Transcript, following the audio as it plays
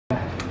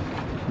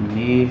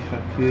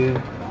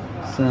234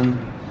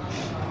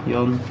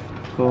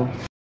個。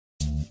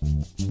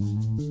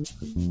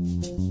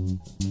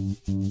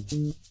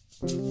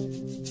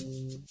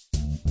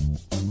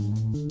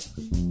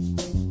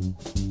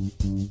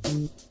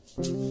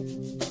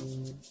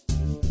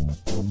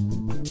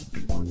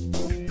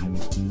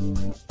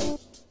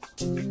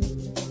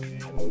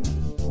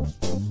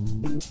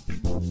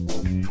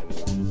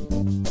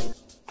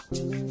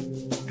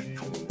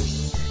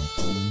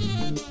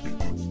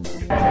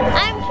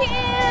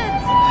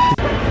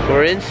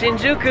We're in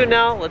Shinjuku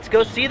now. Let's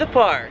go see the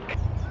park.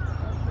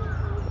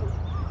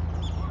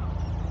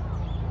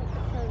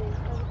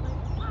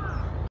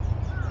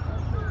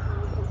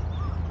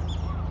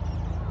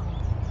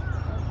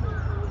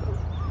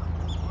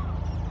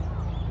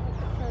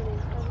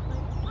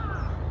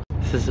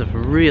 This is a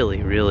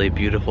really, really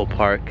beautiful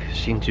park,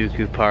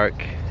 Shinjuku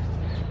Park,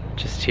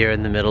 just here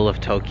in the middle of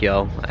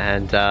Tokyo.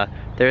 And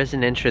there is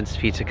an entrance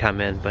fee to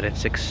come in, but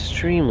it's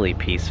extremely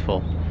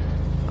peaceful.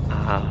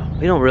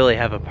 We don't really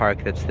have a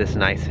park that's this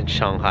nice in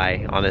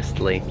Shanghai,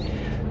 honestly.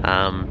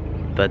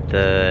 But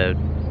the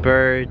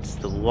birds,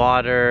 the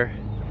water,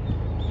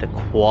 the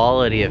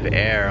quality of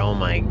air, oh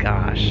my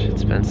gosh,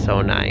 it's been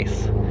so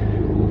nice.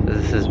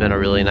 This has been a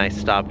really nice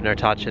stop.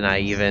 Nartacha and I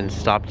even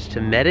stopped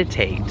to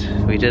meditate.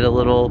 We did a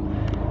little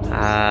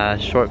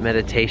short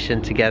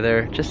meditation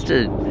together just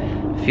to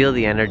feel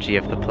the energy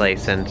of the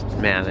place, and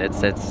man,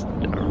 it's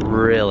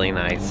really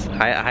nice.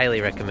 I highly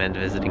recommend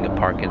visiting a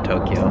park in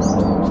Tokyo.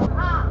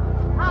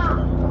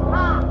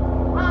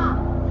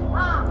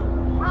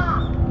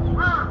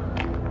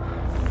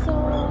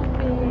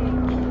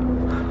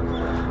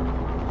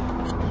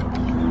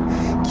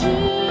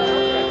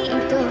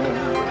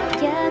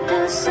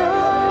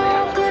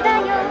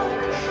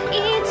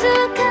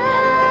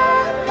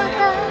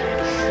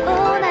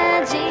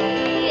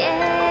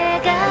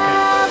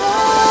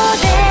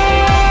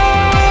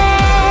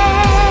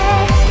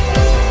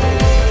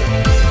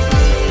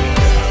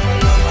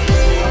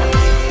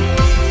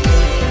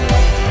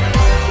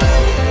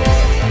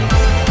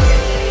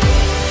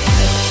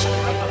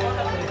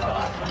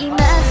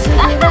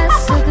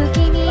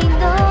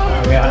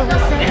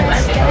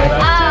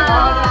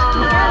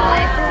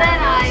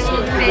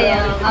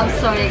 I'm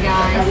sorry,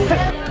 guys.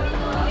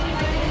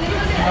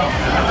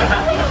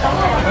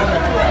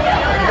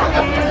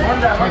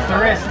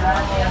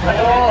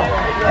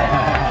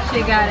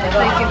 She got it.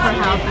 Thank you for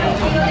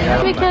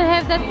helping. We can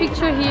have that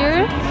picture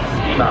here.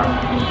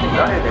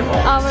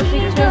 Our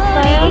picture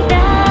style.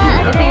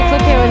 I think